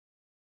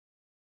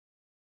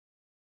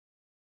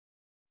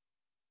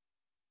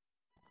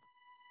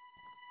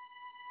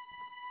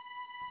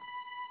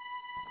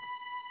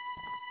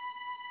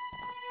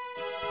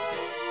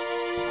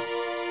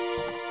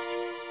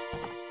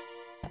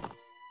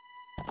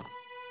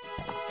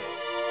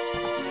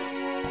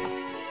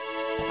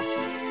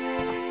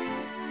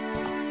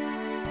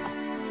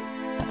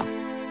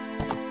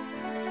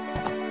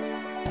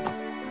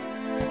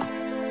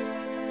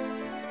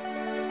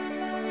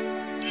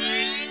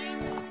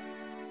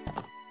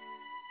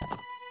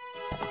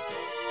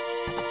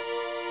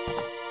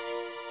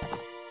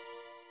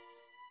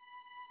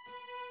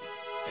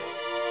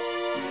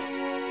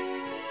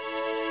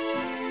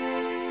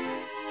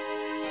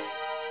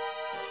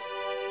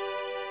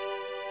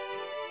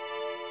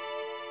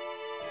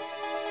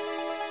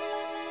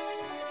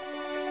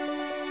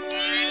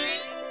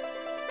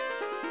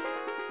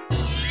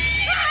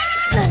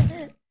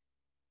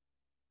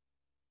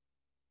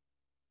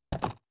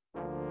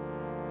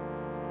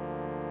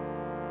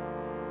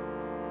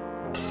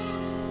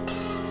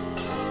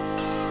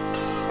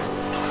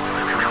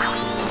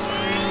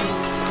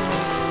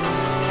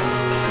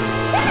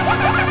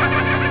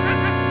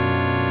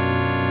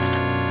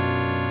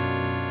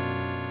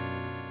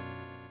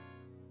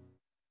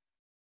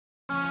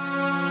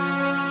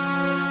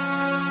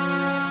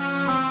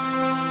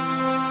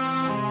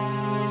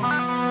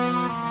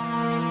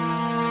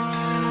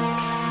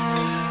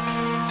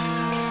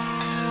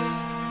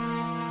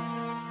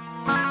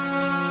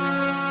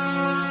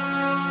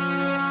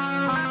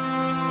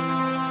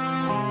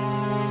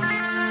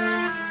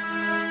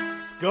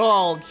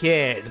Skull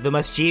Kid, the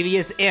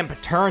mischievous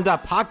imp turned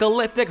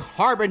apocalyptic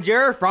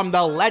harbinger from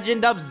the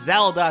Legend of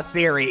Zelda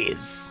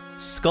series.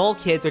 Skull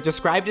Kids are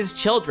described as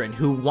children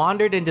who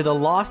wandered into the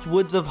lost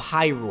woods of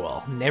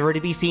Hyrule, never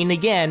to be seen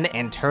again,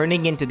 and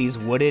turning into these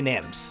wooden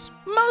imps.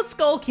 Most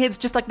Skull Kids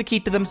just like to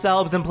keep to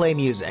themselves and play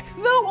music,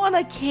 though on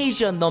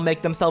occasion they'll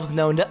make themselves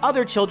known to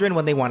other children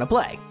when they want to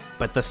play.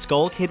 But the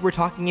Skull Kid we're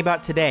talking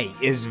about today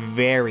is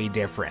very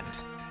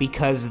different,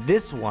 because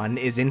this one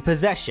is in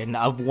possession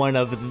of one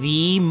of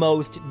the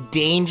most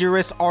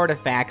dangerous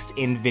artifacts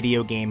in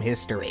video game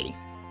history: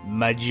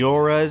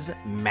 Majora's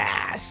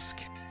Mask.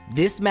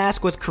 This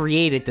mask was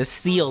created to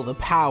seal the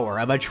power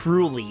of a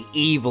truly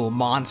evil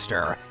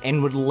monster,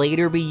 and would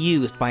later be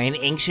used by an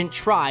ancient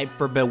tribe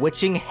for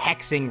bewitching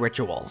hexing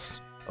rituals.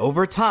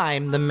 Over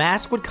time, the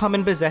mask would come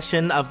in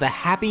possession of the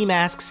Happy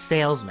Mask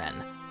salesman,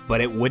 but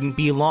it wouldn't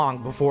be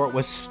long before it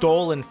was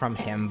stolen from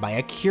him by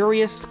a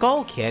curious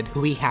Skull Kid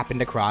who he happened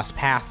to cross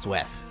paths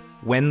with.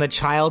 When the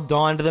child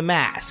donned the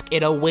mask,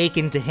 it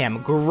awakened to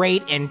him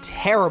great and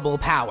terrible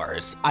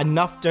powers,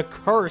 enough to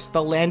curse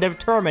the land of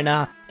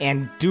Termina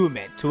and doom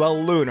it to a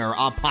lunar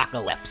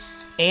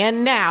apocalypse.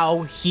 And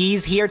now,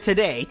 he's here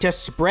today to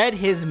spread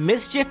his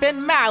mischief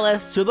and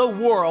malice to the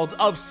world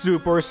of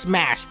Super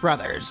Smash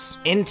Bros.,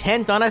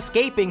 intent on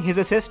escaping his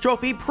assist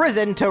trophy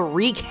prison to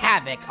wreak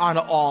havoc on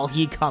all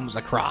he comes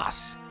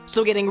across.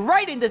 So getting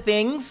right into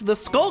things, the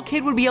Skull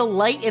Kid would be a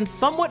light and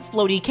somewhat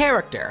floaty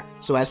character,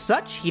 so as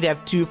such, he'd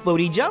have 2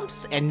 floaty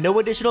jumps and no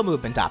additional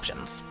movement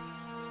options.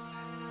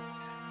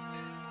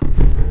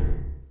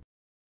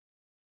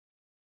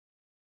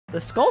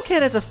 The Skull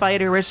Kid as a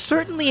fighter is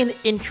certainly an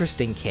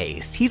interesting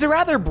case. He's a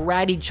rather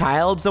bratty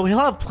child, so he'll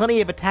have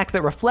plenty of attacks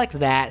that reflect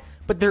that,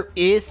 but there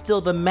is still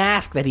the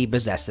mask that he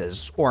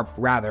possesses, or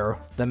rather,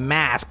 the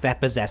mask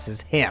that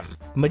possesses him.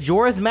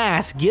 Majora's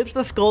Mask gives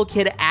the Skull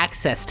Kid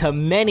access to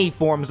many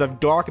forms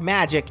of dark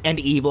magic and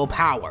evil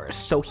powers,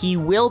 so he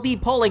will be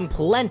pulling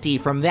plenty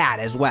from that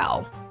as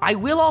well. I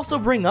will also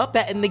bring up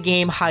that in the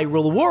game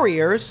Hyrule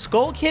Warriors,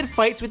 Skull Kid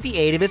fights with the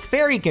aid of his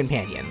fairy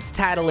companions,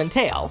 Tattle and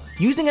Tail,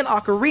 using an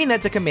ocarina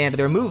to command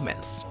their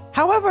movements.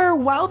 However,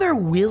 while there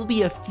will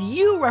be a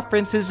few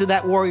references to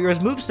that warrior's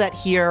moveset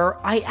here,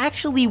 I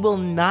actually will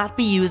not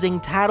be using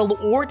Tattle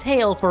or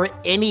Tail for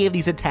any of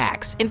these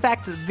attacks. In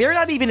fact, they're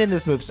not even in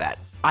this moveset.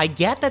 I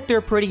get that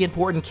they're pretty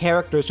important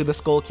characters to the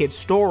Skull Kid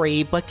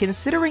story, but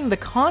considering the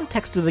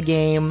context of the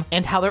game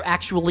and how they're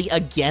actually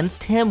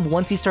against him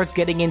once he starts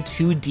getting in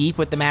too deep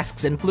with the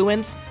mask's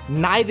influence,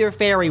 neither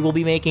fairy will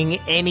be making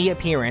any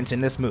appearance in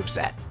this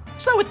moveset.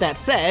 So with that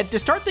said, to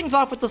start things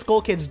off with the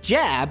Skull Kid's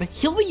jab,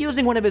 he'll be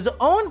using one of his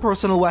own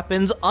personal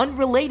weapons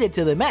unrelated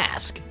to the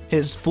mask,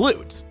 his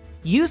flute.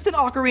 Used in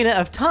Ocarina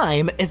of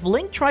Time, if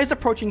Link tries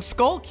approaching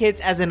Skull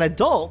Kids as an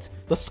adult,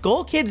 the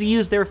Skull Kids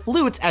use their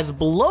flutes as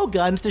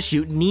blowguns to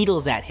shoot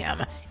needles at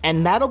him,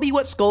 and that'll be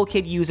what Skull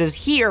Kid uses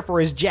here for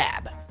his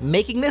jab,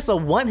 making this a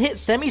one-hit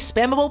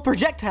semi-spammable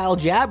projectile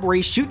jab where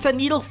he shoots a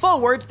needle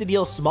forwards to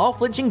deal small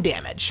flinching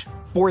damage.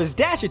 For his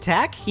dash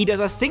attack, he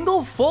does a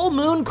single full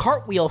moon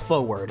cartwheel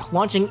forward,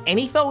 launching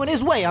any foe in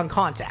his way on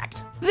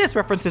contact. This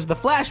references the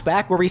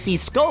flashback where we see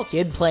Skull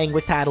Kid playing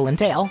with Tattle and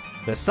Tail.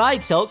 The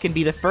side tilt can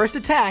be the first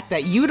attack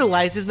that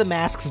utilizes the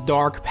mask's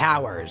dark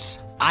powers.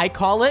 I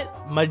call it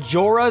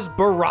Majora's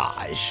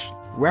Barrage,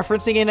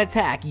 referencing an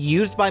attack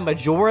used by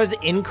Majora's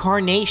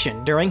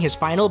incarnation during his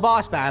final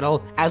boss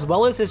battle, as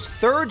well as his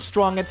third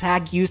strong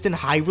attack used in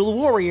Hyrule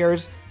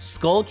Warriors.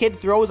 Skull Kid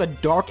throws a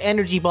dark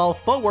energy ball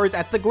forwards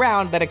at the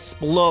ground that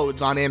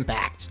explodes on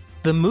impact.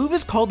 The move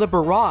is called a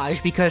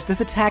barrage because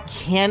this attack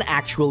can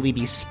actually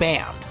be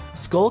spammed.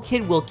 Skull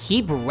Kid will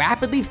keep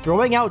rapidly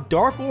throwing out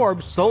dark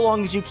orbs so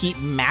long as you keep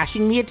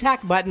mashing the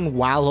attack button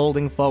while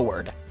holding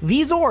forward.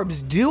 These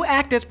orbs do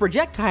act as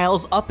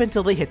projectiles up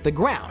until they hit the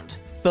ground.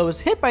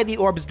 Foes hit by the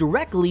orbs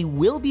directly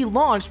will be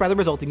launched by the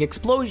resulting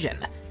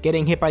explosion.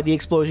 Getting hit by the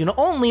explosion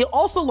only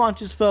also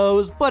launches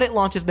foes, but it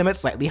launches them at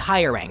slightly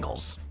higher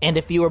angles. And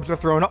if the orbs are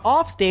thrown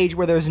off stage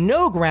where there's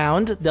no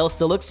ground, they'll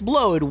still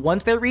explode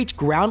once they reach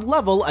ground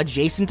level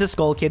adjacent to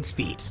Skull Kid's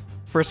feet.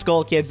 For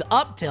Skull Kid's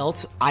up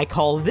tilt, I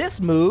call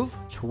this move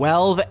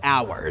 12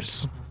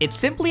 Hours. It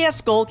simply has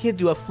Skull Kid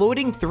do a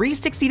floating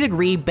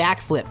 360-degree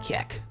backflip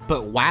kick,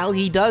 but while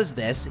he does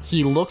this,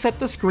 he looks at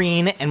the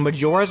screen and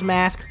Majora's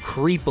Mask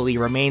creepily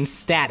remains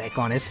static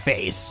on his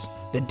face.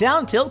 The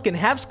down tilt can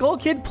have Skull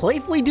Kid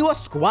playfully do a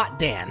squat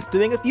dance,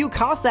 doing a few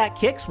Cossack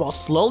kicks while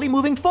slowly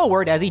moving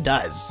forward as he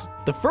does.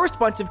 The first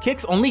bunch of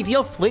kicks only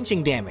deal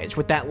flinching damage,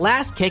 with that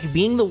last kick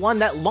being the one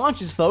that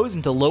launches foes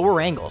into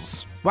lower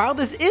angles. While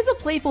this is a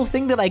playful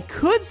thing that I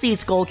could see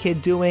Skull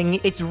Kid doing,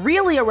 it's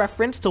really a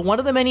reference to one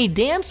of the many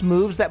dance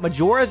moves that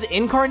Majora's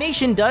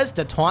incarnation does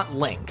to taunt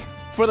Link.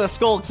 For the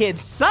Skull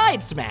Kid's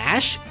side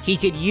smash, he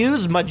could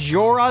use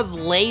Majora's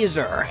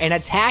Laser, an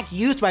attack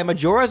used by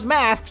Majora's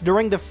Mask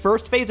during the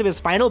first phase of his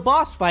final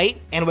boss fight,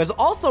 and was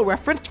also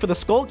referenced for the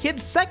Skull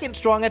Kid's second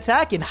strong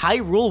attack in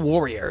Hyrule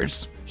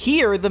Warriors.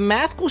 Here, the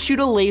mask will shoot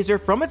a laser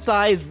from its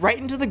eyes right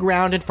into the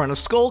ground in front of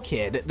Skull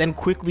Kid, then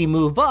quickly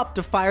move up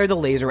to fire the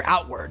laser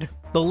outward.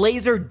 The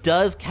laser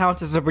does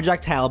count as a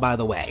projectile, by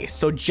the way,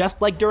 so just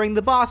like during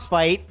the boss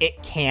fight,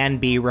 it can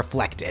be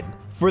reflected.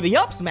 For the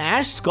up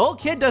smash, Skull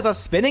Kid does a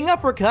spinning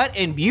uppercut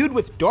imbued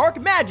with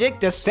dark magic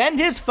to send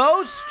his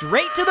foes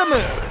straight to the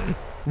moon.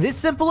 This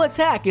simple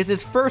attack is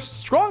his first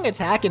strong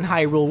attack in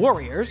Hyrule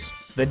Warriors.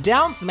 The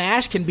down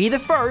smash can be the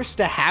first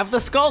to have the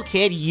Skull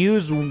Kid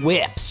use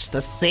whips,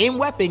 the same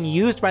weapon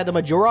used by the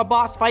Majora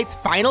boss fight's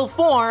final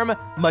form,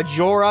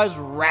 Majora's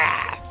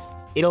Wrath.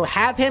 It'll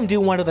have him do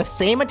one of the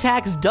same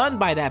attacks done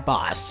by that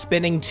boss,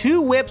 spinning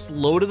 2 whips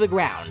low to the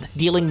ground,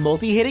 dealing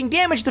multi-hitting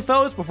damage to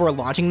foes before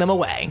launching them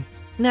away.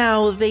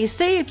 Now, they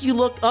say if you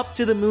look up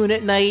to the moon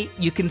at night,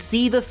 you can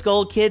see the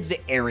Skull Kid's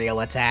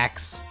aerial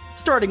attacks.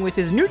 Starting with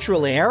his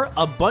neutral air,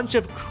 a bunch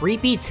of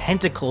creepy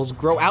tentacles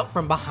grow out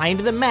from behind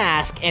the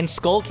mask and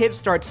Skull Kid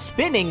starts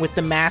spinning with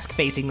the mask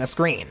facing the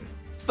screen.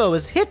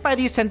 Foes hit by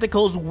these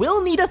tentacles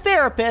will need a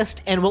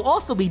therapist and will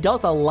also be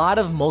dealt a lot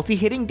of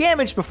multi-hitting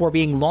damage before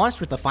being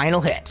launched with the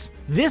final hit.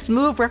 This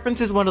move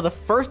references one of the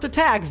first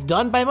attacks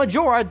done by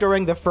Majora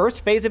during the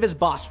first phase of his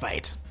boss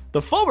fight.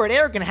 The forward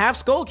air can have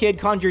Skull Kid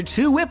conjure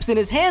 2 whips in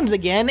his hands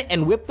again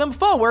and whip them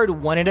forward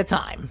one at a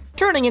time,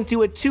 turning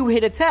into a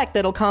 2-hit attack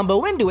that'll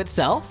combo into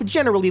itself,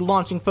 generally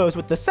launching foes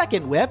with the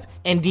second whip,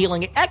 and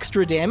dealing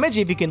extra damage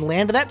if you can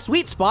land that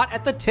sweet spot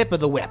at the tip of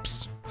the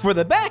whips. For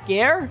the back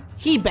air,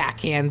 he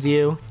backhands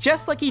you,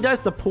 just like he does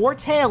the poor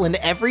tail in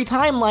every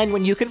timeline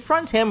when you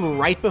confront him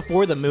right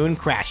before the moon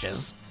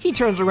crashes. He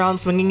turns around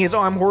swinging his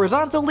arm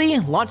horizontally,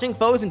 launching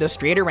foes into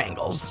straighter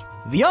angles.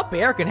 The up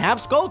air can have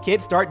Skull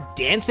Kid start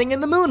dancing in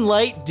the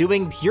moonlight,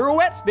 doing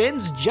pirouette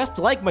spins just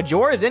like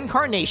Majora's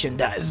Incarnation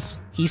does.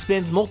 He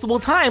spins multiple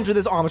times with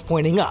his arms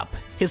pointing up.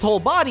 His whole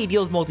body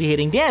deals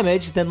multi-hitting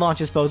damage, then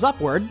launches foes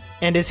upward,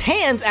 and his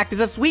hands act as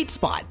a sweet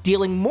spot,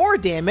 dealing more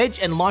damage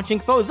and launching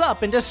foes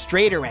up into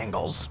straighter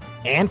angles.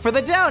 And for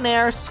the down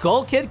air,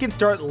 Skull Kid can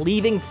start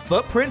leaving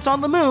footprints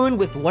on the moon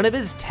with one of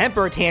his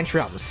temper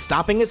tantrums,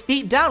 stomping his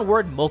feet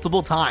downward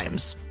multiple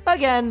times.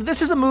 Again,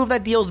 this is a move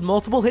that deals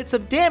multiple hits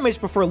of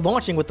damage before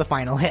launching with the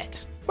final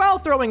hit. While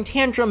throwing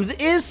tantrums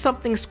is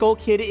something Skull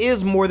Kid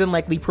is more than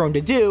likely prone to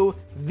do,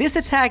 this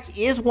attack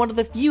is one of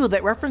the few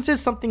that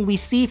references something we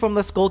see from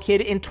the Skull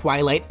Kid in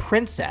Twilight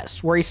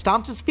Princess, where he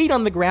stomps his feet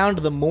on the ground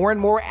the more and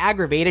more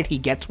aggravated he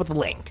gets with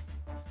Link.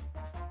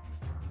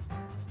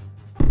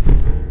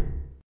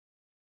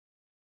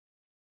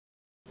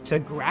 To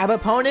grab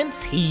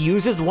opponents, he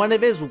uses one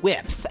of his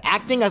whips,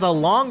 acting as a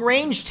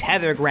long-range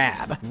tether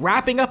grab,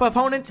 wrapping up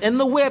opponents in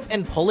the whip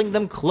and pulling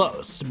them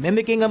close,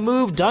 mimicking a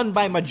move done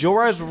by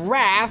Majora's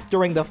Wrath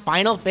during the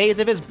final phase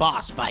of his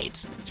boss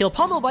fight. He'll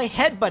pummel by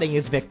headbutting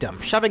his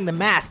victim, shoving the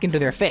mask into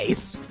their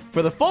face.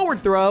 For the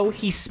forward throw,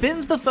 he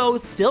spins the foe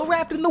still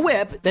wrapped in the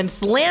whip, then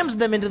slams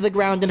them into the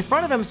ground in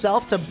front of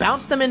himself to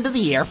bounce them into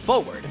the air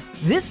forward.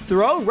 This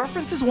throw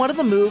references one of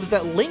the moves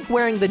that Link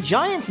wearing the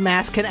Giant's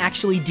mask can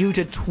actually do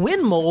to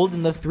Twin Mold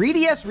in the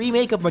 3DS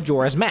remake of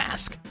Majora's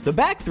Mask. The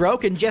back throw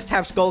can just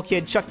have Skull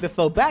Kid chuck the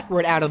foe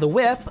backward out of the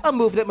whip, a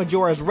move that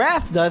Majora's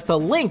Wrath does to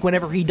Link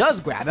whenever he does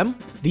grab him.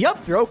 The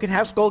up throw can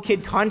have Skull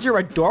Kid conjure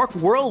a dark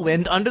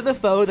whirlwind under the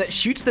foe that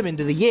shoots them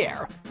into the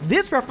air.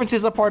 This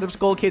references a part of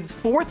Skull Kid's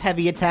 4th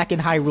heavy attack in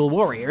Hyrule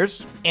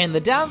Warriors. And the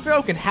down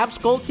throw can have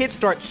Skull Kid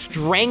start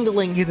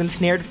strangling his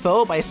ensnared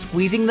foe by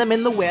squeezing them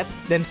in the whip,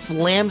 then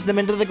slams them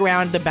into the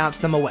ground to bounce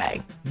them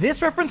away.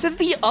 This references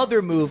the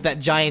other move that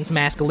Giant's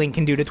Mask Link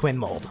can do to Twin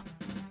Mold.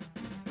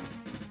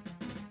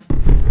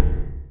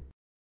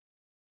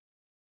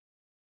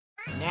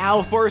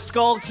 Now for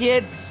Skull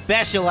Kid's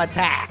special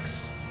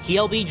attacks.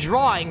 He'll be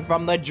drawing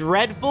from the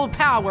dreadful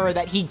power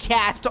that he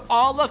cast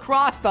all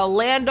across the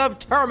land of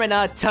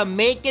Termina to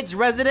make its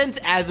residents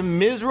as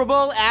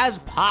miserable as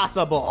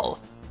possible.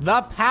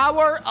 The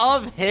power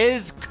of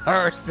his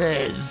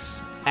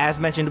curses.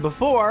 As mentioned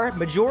before,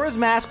 Majora's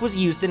Mask was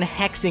used in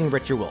hexing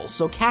rituals,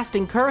 so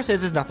casting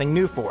curses is nothing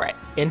new for it.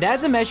 And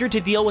as a measure to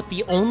deal with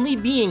the only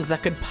beings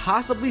that could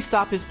possibly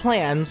stop his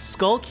plans,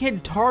 Skull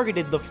Kid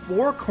targeted the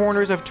 4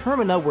 corners of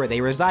Termina where they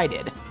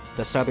resided: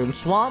 the southern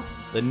swamp,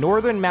 the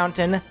northern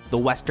mountain, the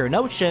western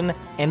ocean,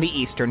 and the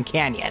eastern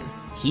canyon.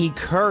 He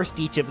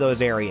cursed each of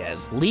those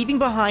areas, leaving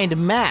behind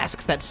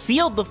masks that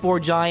sealed the 4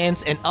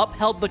 giants and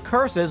upheld the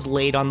curses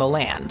laid on the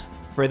land.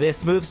 For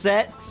this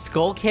moveset,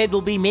 Skull Kid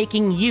will be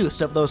making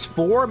use of those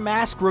 4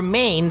 mask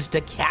remains to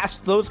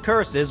cast those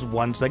curses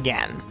once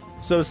again.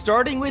 So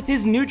starting with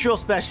his neutral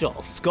special,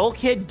 Skull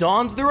Kid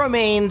dons the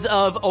remains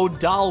of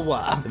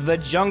Odalwa, the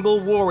jungle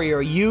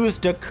warrior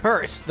used to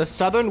curse the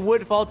Southern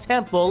Woodfall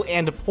Temple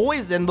and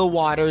poison the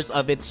waters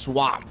of its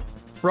swamp.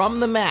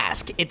 From the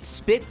mask, it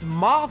spits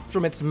moths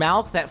from its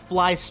mouth that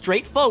fly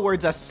straight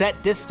forwards a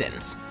set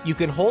distance. You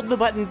can hold the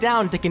button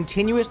down to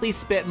continuously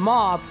spit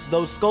moths,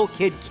 though Skull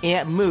Kid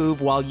can't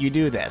move while you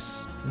do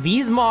this.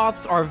 These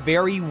moths are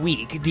very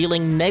weak,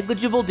 dealing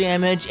negligible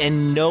damage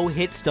and no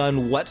hit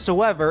stun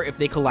whatsoever if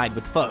they collide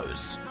with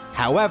foes.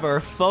 However,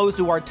 foes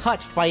who are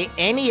touched by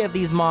any of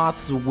these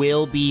moths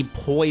will be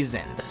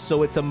poisoned,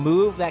 so it's a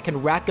move that can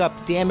rack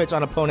up damage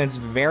on opponents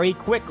very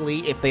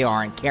quickly if they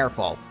aren't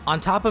careful. On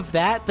top of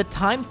that, the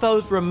time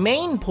foes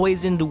remain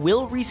poisoned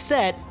will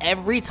reset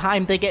every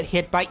time they get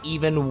hit by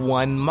even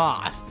one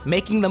moth,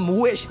 making them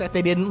wish that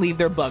they didn't leave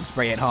their bug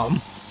spray at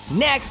home.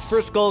 Next,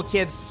 for Skull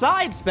Kid's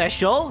side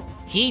special,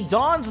 he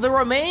dons the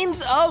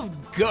remains of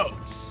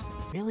goats.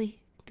 Really?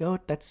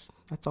 Goat? That's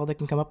all they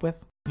can come up with?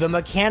 The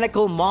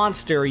mechanical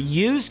monster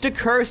used to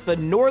curse the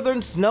Northern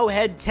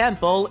Snowhead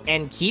Temple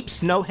and keep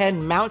Snowhead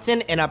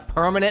Mountain in a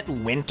permanent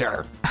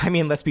winter. I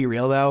mean, let's be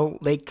real though,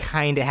 they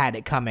kinda had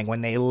it coming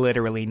when they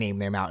literally named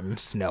their mountain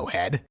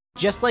Snowhead.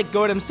 Just like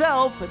Goat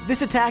himself,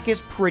 this attack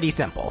is pretty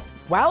simple.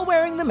 While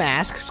wearing the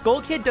mask,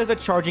 Skull Kid does a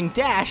charging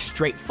dash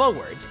straight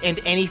forwards,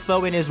 and any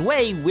foe in his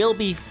way will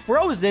be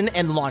frozen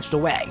and launched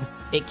away.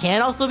 It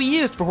can also be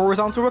used for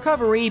horizontal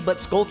recovery,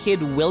 but Skull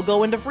Kid will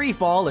go into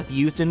freefall if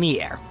used in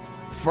the air.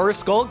 For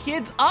Skull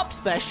Kid's up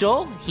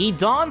special, he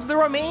dons the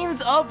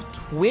remains of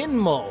Twin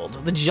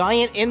Mold, the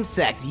giant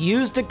insect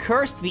used to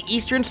curse the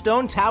Eastern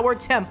Stone Tower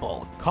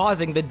Temple,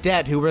 causing the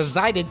dead who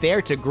resided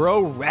there to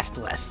grow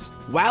restless.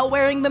 While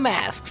wearing the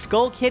mask,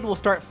 Skull Kid will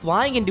start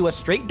flying into a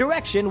straight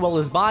direction while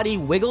his body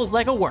wiggles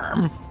like a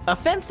worm.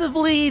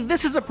 Offensively,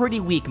 this is a pretty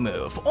weak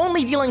move,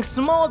 only dealing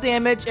small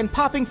damage and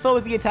popping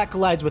foes the attack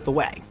collides with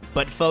away.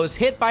 But foes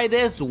hit by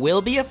this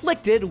will be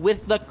afflicted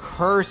with the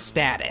Curse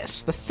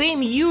status, the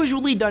same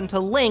usually done to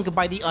Link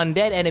by the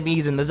undead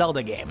enemies in the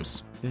Zelda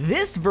games.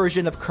 This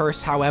version of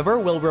Curse, however,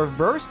 will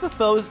reverse the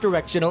foe's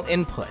directional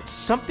inputs,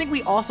 something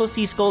we also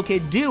see Skull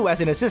Kid do as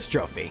an assist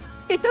trophy.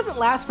 It doesn't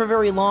last for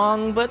very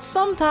long, but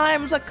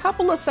sometimes a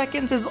couple of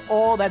seconds is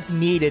all that's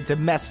needed to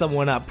mess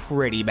someone up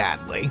pretty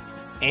badly.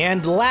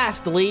 And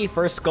lastly,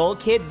 for Skull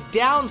Kid's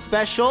down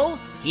special,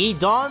 he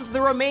dons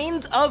the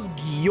remains of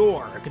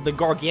Gjorg, the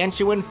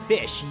gargantuan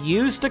fish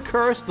used to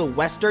curse the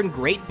Western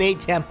Great Bay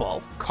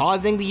Temple,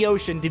 causing the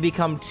ocean to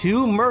become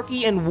too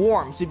murky and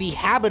warm to be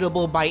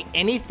habitable by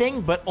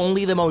anything but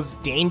only the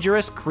most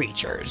dangerous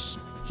creatures.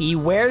 He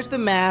wears the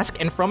mask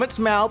and from its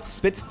mouth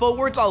spits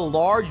forwards a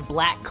large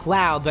black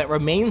cloud that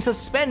remains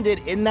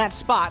suspended in that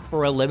spot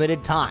for a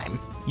limited time.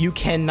 You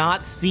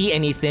cannot see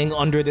anything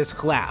under this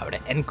cloud,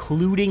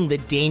 including the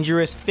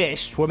dangerous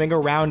fish swimming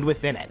around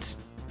within it.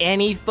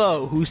 Any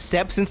foe who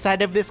steps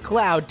inside of this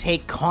cloud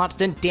take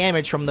constant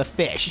damage from the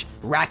fish,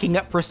 racking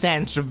up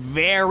percents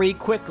very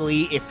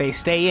quickly if they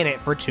stay in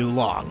it for too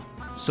long.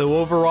 So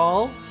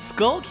overall,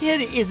 Skull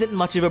Kid isn't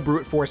much of a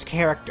brute force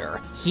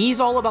character. He's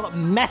all about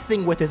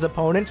messing with his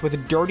opponents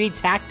with dirty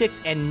tactics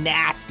and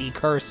nasty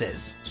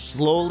curses,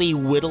 slowly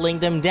whittling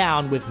them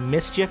down with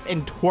mischief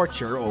and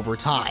torture over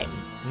time.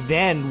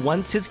 Then,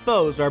 once his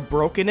foes are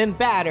broken and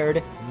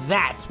battered,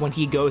 that's when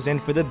he goes in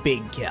for the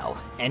big kill,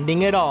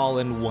 ending it all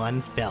in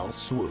one fell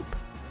swoop.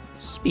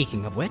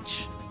 Speaking of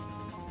which,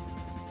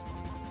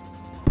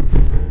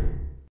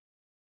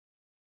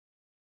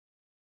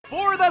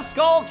 for the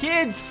Skull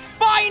Kid's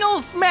final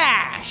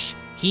smash,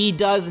 he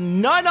does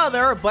none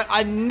other but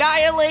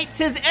annihilates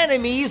his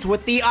enemies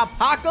with the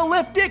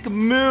apocalyptic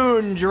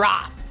moon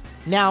drop.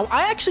 Now,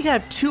 I actually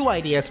have two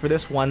ideas for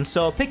this one,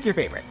 so pick your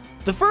favorite.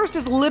 The first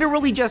is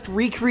literally just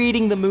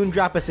recreating the moon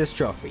drop assist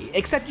trophy,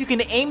 except you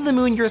can aim the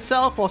moon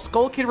yourself while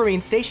Skull Kid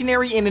remains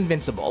stationary and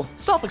invincible.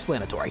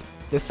 Self-explanatory.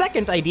 The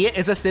second idea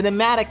is a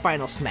cinematic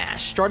final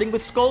smash, starting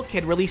with Skull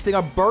Kid releasing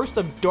a burst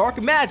of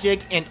dark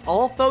magic and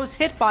all foes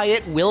hit by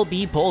it will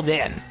be pulled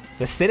in.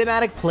 The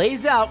cinematic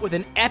plays out with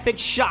an epic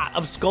shot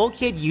of Skull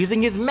Kid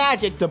using his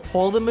magic to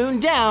pull the moon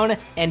down,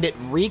 and it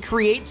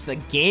recreates the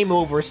game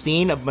over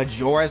scene of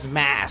Majora's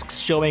Masks,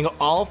 showing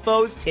all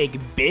foes take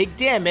big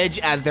damage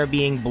as they're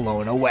being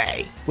blown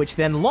away, which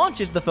then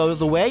launches the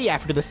foes away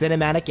after the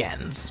cinematic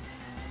ends.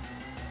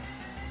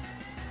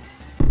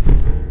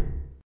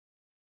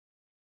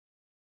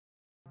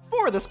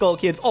 For the Skull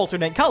Kid's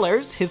alternate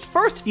colors, his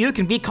first few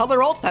can be color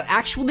alts that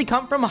actually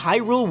come from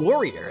Hyrule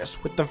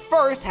Warriors, with the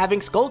first having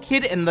Skull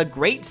Kid in the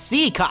Great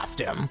Sea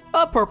costume,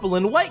 a purple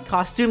and white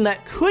costume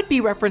that could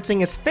be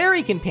referencing his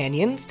fairy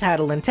companions,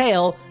 Tattle and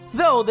Tail,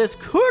 though this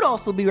could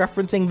also be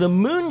referencing the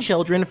moon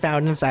children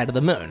found inside of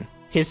the moon.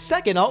 His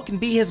second alt can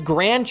be his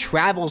Grand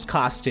Travels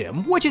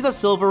costume, which is a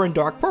silver and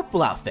dark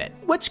purple outfit,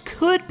 which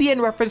could be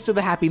in reference to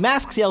the Happy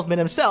Mask Salesman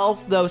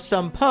himself, though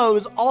some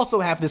pose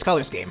also have this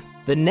color scheme.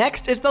 The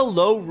next is the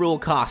Low Rule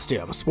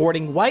costume,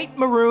 sporting white,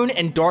 maroon,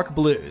 and dark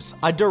blues,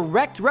 a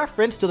direct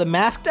reference to the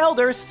Masked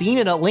Elder seen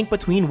in A Link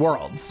Between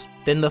Worlds.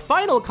 Then the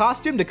final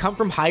costume to come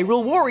from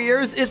Hyrule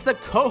Warriors is the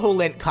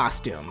Koholint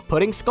costume,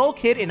 putting Skull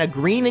Kid in a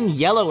green and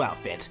yellow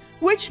outfit,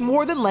 which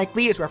more than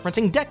likely is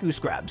referencing Deku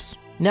Scrubs.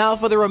 Now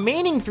for the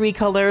remaining three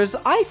colors,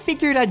 I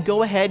figured I'd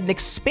go ahead and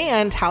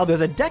expand how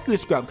there's a Deku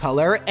Scrub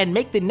color and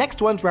make the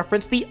next ones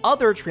reference the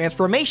other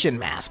transformation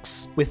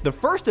masks, with the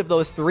first of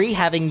those three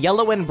having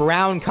yellow and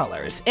brown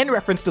colors, in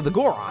reference to the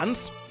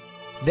Gorons.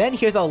 Then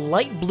here's a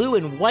light blue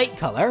and white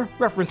color,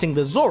 referencing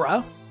the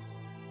Zora.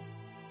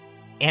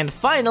 And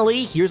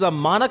finally, here's a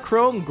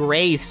monochrome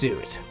gray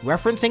suit,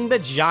 referencing the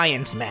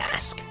Giant's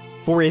Mask.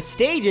 For his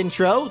stage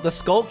intro, the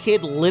Skull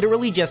Kid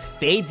literally just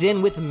fades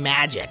in with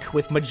magic,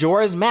 with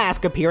Majora's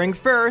Mask appearing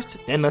first,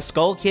 then the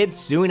Skull Kid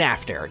soon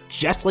after,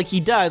 just like he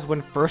does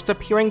when first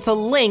appearing to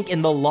Link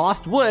in the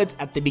Lost Woods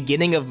at the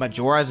beginning of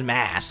Majora's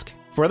Mask.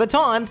 For the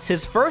taunts,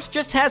 his first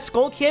just has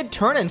Skull Kid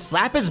turn and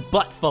slap his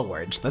butt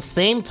forwards, the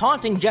same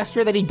taunting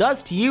gesture that he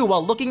does to you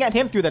while looking at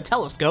him through the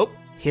telescope.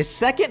 His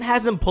second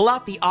has him pull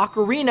out the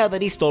ocarina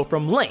that he stole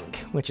from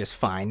Link, which is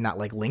fine, not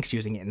like Link's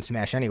using it in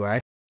Smash anyway.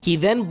 He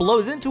then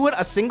blows into it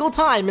a single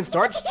time and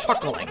starts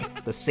chuckling,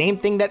 the same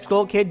thing that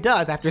Skull Kid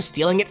does after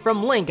stealing it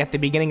from Link at the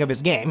beginning of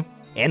his game.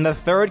 And the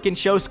third can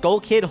show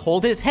Skull Kid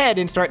hold his head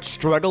and start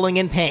struggling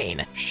in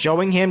pain,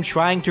 showing him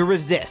trying to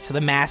resist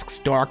the mask's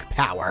dark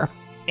power.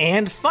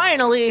 And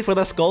finally, for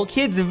the Skull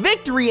Kid's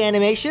victory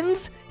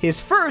animations, his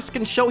first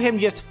can show him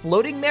just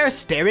floating there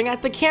staring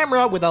at the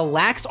camera with a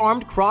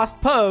lax-armed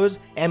crossed pose,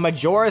 and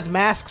Majora's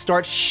Mask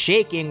starts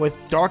shaking with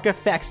dark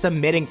effects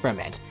emitting from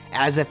it,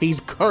 as if he's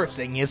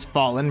cursing his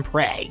fallen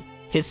prey.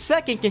 His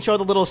second can show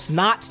the little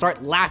snot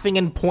start laughing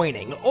and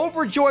pointing,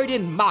 overjoyed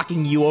and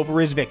mocking you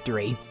over his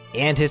victory.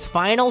 And his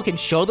final can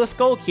show the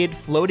Skull Kid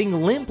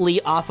floating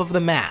limply off of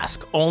the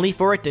mask, only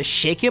for it to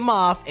shake him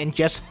off and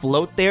just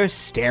float there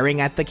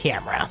staring at the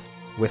camera.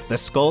 With the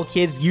Skull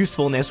Kid's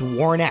usefulness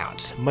worn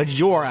out,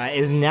 Majora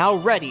is now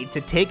ready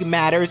to take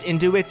matters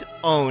into its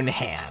own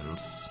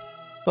hands.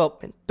 Well,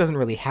 it doesn't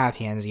really have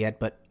hands yet,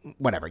 but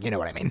whatever, you know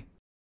what I mean.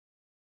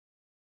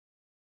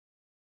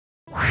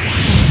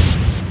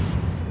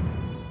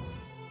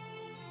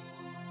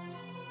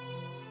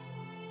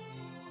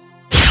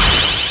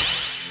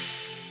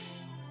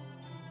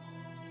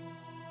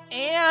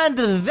 And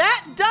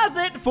that does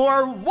it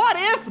for What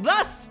If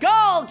the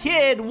Skull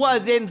Kid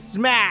Was in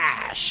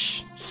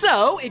Smash?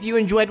 So, if you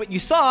enjoyed what you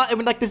saw and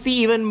would like to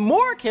see even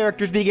more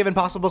characters be given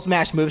possible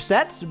Smash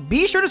movesets,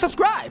 be sure to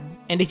subscribe.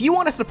 And if you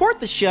want to support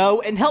the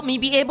show and help me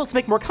be able to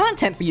make more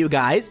content for you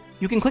guys,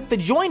 you can click the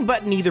join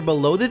button either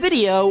below the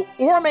video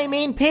or my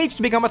main page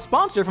to become a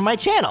sponsor for my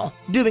channel.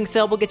 Doing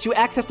so will get you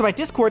access to my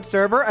Discord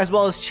server as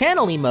well as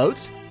channel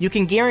emotes. You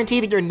can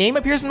guarantee that your name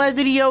appears in my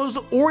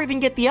videos or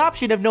even get the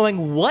option of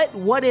knowing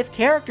what if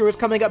character is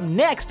coming up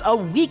next a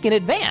week in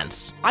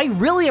advance. I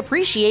really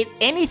appreciate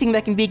anything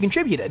that can be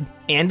contributed.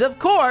 And of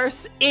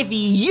course, if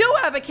you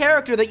have a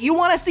character that you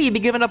want to see be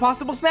given a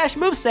possible Smash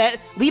moveset,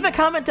 leave a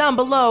comment down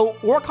below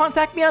or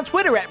contact me on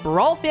Twitter at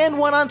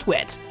BrawlFan1 on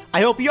Twit.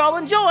 I hope you all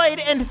enjoyed,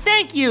 and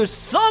thank you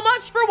so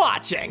much for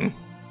watching!